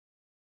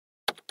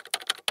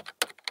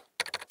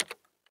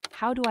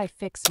how do I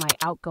fix my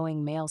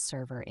outgoing mail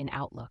server in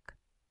Outlook?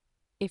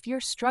 If you're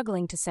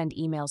struggling to send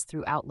emails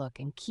through Outlook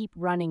and keep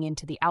running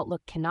into the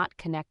Outlook cannot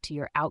connect to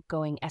your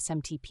outgoing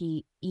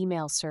SMTP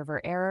email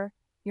server error,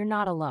 you're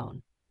not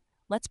alone.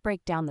 Let's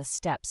break down the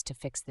steps to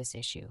fix this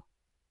issue.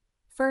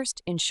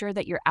 First, ensure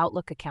that your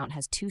Outlook account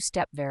has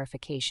two-step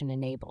verification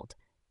enabled.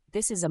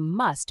 This is a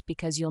must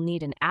because you'll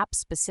need an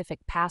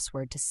app-specific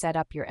password to set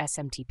up your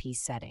SMTP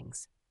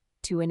settings.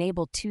 To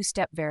enable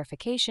two-step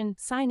verification,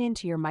 sign in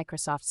to your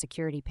Microsoft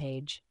Security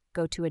page,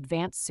 go to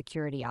Advanced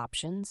Security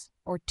Options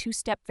or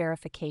Two-Step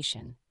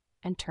Verification,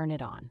 and turn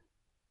it on.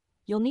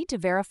 You'll need to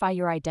verify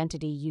your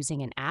identity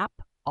using an app,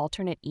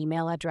 alternate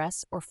email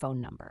address, or phone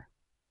number.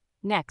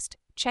 Next,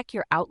 check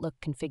your Outlook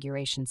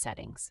configuration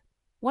settings.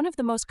 One of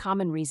the most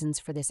common reasons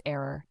for this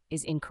error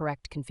is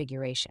incorrect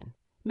configuration.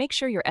 Make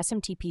sure your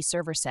SMTP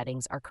server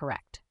settings are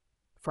correct.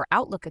 For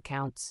Outlook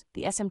accounts,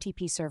 the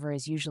SMTP server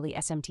is usually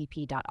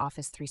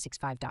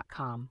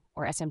smtp.office365.com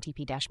or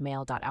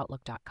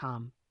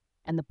smtp-mail.outlook.com,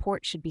 and the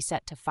port should be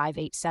set to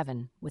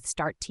 587 with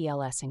Start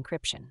TLS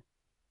encryption.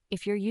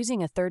 If you're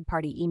using a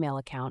third-party email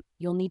account,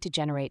 you'll need to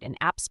generate an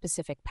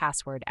app-specific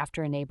password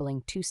after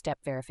enabling two-step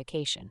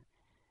verification.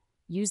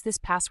 Use this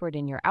password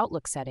in your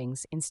Outlook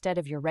settings instead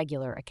of your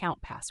regular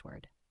account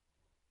password.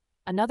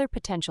 Another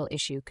potential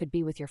issue could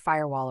be with your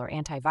firewall or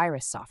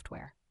antivirus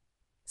software.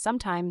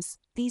 Sometimes,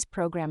 these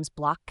programs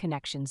block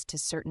connections to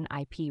certain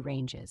IP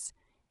ranges,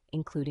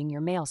 including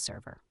your mail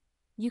server.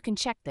 You can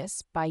check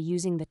this by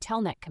using the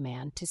telnet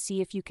command to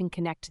see if you can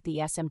connect the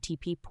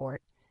SMTP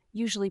port,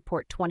 usually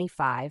port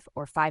 25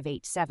 or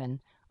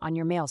 587, on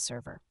your mail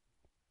server.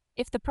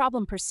 If the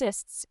problem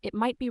persists, it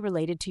might be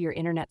related to your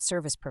Internet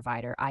Service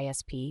Provider,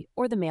 ISP,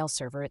 or the mail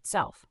server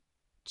itself.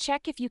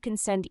 Check if you can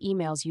send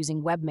emails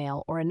using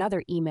webmail or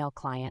another email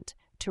client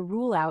to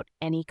rule out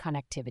any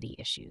connectivity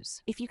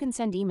issues. If you can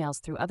send emails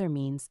through other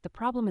means, the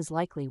problem is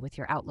likely with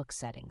your Outlook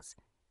settings.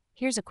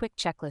 Here's a quick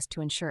checklist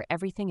to ensure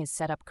everything is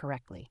set up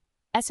correctly.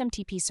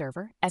 SMTP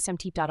server,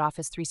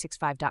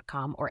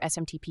 smtp.office365.com or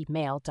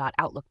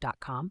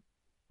smtp-mail.outlook.com.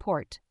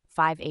 Port,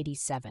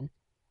 587.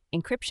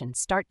 Encryption,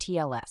 Start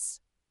TLS.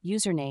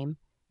 Username,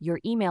 your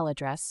email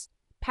address.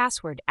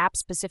 Password,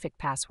 app-specific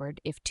password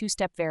if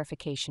two-step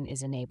verification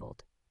is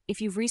enabled. If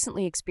you've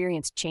recently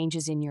experienced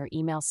changes in your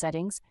email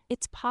settings,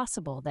 it's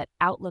possible that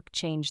Outlook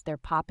changed their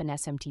POP and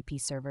SMTP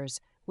servers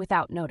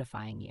without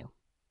notifying you.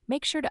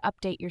 Make sure to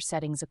update your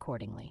settings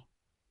accordingly.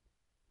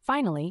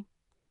 Finally,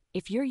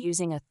 if you're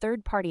using a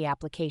third-party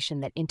application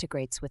that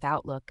integrates with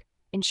Outlook,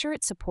 ensure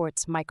it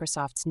supports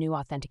Microsoft's new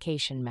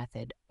authentication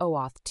method,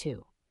 OAuth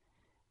 2.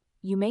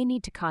 You may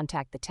need to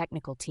contact the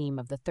technical team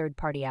of the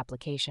third-party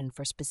application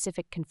for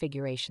specific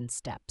configuration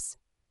steps.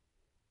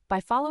 By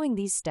following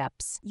these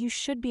steps, you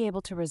should be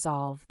able to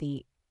resolve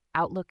the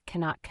Outlook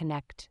cannot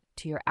connect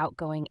to your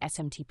outgoing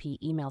SMTP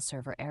email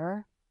server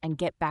error and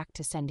get back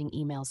to sending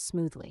emails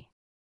smoothly.